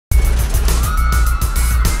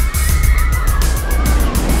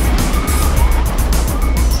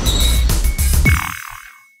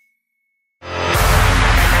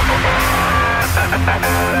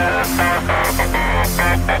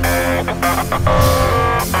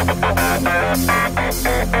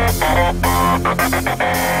Hi,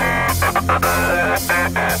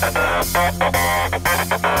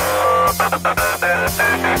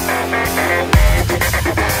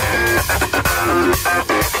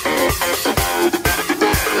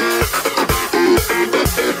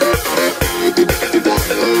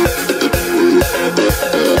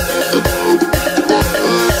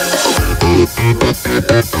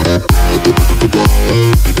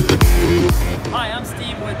 I'm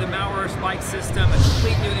Steve with the Maurer Bike System, a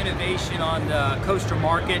complete new innovation on the coaster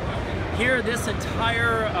market. Here, this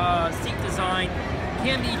entire seat design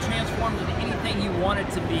can be transformed into anything you want it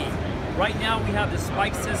to be. Right now, we have the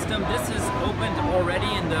Spike System. This is opened already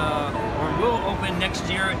or will open next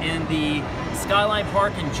year in the Skyline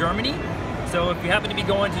Park in Germany. So if you happen to be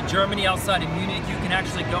going to Germany outside of Munich, you can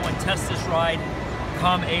actually go and test this ride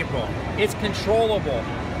come April. It's controllable.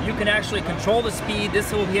 You can actually control the speed.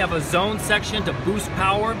 This will have a zone section to boost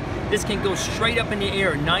power. This can go straight up in the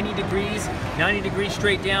air, 90 degrees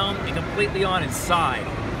straight down, and completely on its side.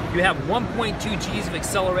 You have 1.2 Gs of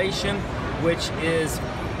acceleration, which is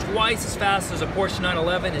twice as fast as a Porsche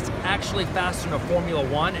 911. It's actually faster than a Formula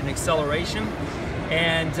One in acceleration.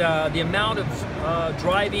 And the amount of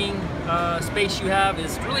driving space you have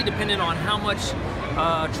is really dependent on how much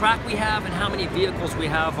track we have and how many vehicles we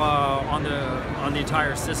have on the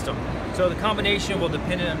entire system. So the combination will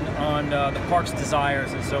depend on the park's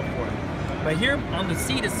desires and so forth. But here on the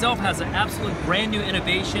seat itself has an absolute brand new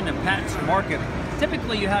innovation and patent to market.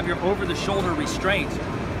 Typically you have your over-the-shoulder restraint.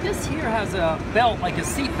 This here has a belt like a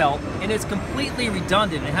seat belt, and it's completely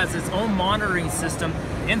redundant. It has its own monitoring system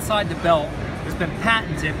inside the belt. It's been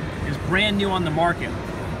patented. It's brand new on the market.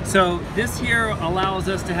 So this here allows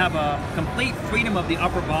us to have a complete freedom of the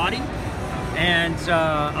upper body and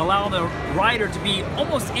allow the rider to be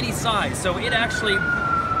almost any size. So it actually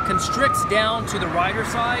constricts down to the rider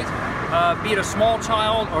side, be it a small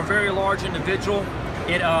child or very large individual.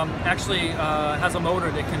 It actually has a motor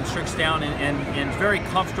that constricts down and is very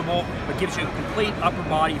comfortable, but gives you complete upper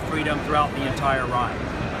body freedom throughout the entire ride.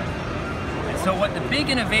 So what the big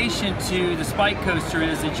innovation to the Spike coaster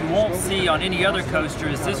is that you won't see on any other coaster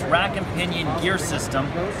is this rack and pinion gear system.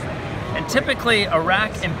 And typically a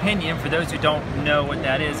rack and pinion, for those who don't know what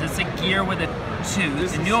that is, it's a gear with a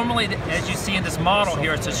tooth. And normally, as you see in this model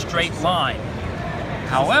here, it's a straight line.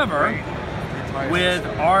 However, with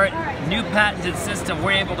our new patented system,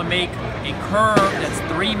 we're able to make a curve that's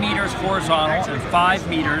 3 meters horizontal and 5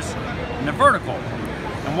 meters in the vertical.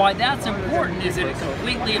 And why that's important is that it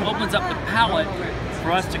completely opens up the palette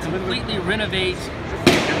for us to completely renovate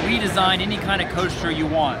and redesign any kind of coaster you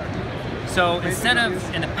want. So instead of,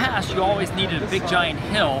 in the past, you always needed a big giant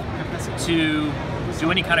hill to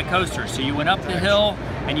do any kind of coaster. So you went up the hill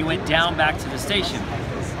and you went down back to the station.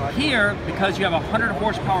 Here, because you have a 100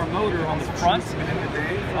 horsepower motor on the front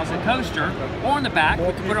of the coaster, or on the back, you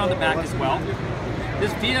can put it on the back as well.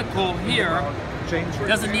 This vehicle here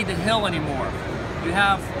doesn't need the hill anymore. You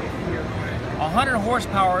have 100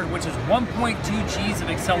 horsepower, which is 1.2 Gs of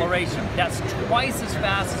acceleration. That's twice as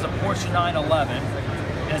fast as a Porsche 911,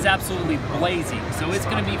 and it's absolutely blazing. So it's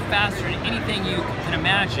going to be faster than anything you can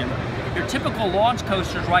imagine. Your typical launch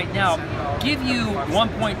coasters right now give you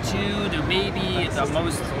 1.2 to maybe at the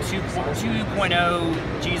most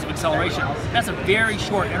 2.0 Gs of acceleration. That's a very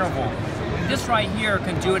short interval. This right here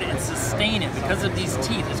can do it and sustain it because of these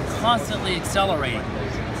teeth. It's constantly accelerating.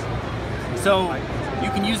 So you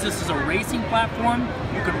can use this as a racing platform.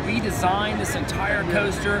 You can redesign this entire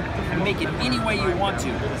coaster and make it any way you want to.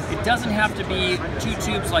 It doesn't have to be 2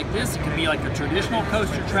 tubes like this. It could be like a traditional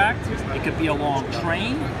coaster track. It could be a long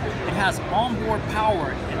train. It has onboard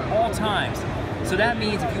power at all times. So that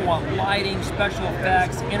means if you want lighting, special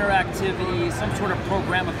effects, interactivity, some sort of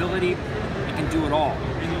programmability, it can do it all.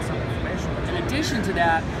 In addition to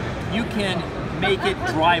that, you can make it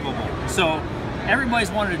drivable. So everybody's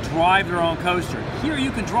wanted to drive their own coaster. Here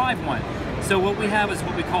you can drive one. So what we have is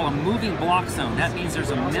what we call a moving block zone. That means there's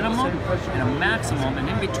a minimum and a maximum, and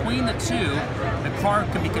in between the two, the car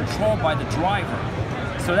can be controlled by the driver.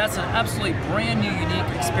 So that's an absolutely brand new, unique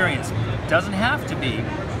experience. Doesn't have to be,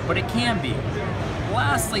 but it can be.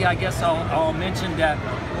 Lastly, I guess I'll mention that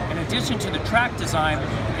in addition to the track design,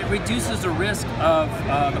 it reduces the risk of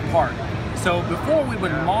the park. So before we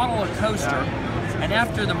would model a coaster, and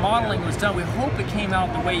after the modeling was done, we hope it came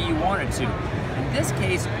out the way you wanted to. In this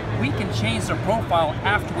case, we can change the profile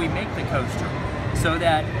after we make the coaster, so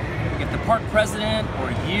that if the park president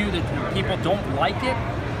or you, the people, don't like it,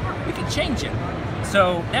 we can change it.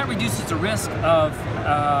 So that reduces the risk of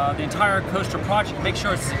the entire coaster project, make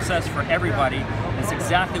sure it's a success for everybody, and it's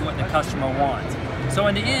exactly what the customer wants. So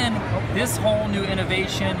in the end, this whole new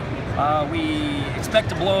innovation We expect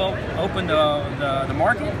to blow open the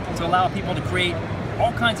market to allow people to create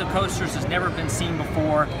all kinds of coasters that's never been seen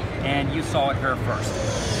before, and you saw it here first.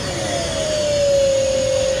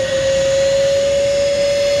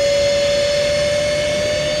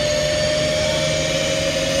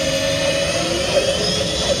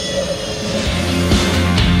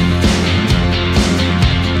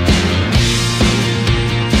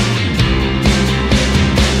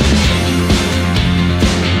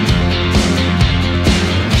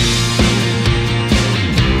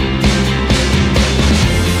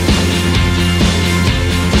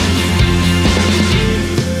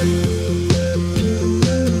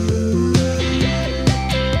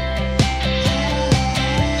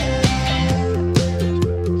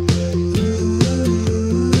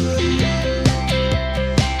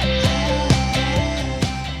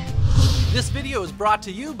 This video is brought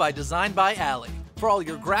to you by Design by Alley. For all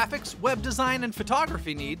your graphics, web design, and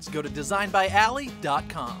photography needs, go to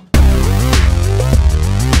designbyalley.com.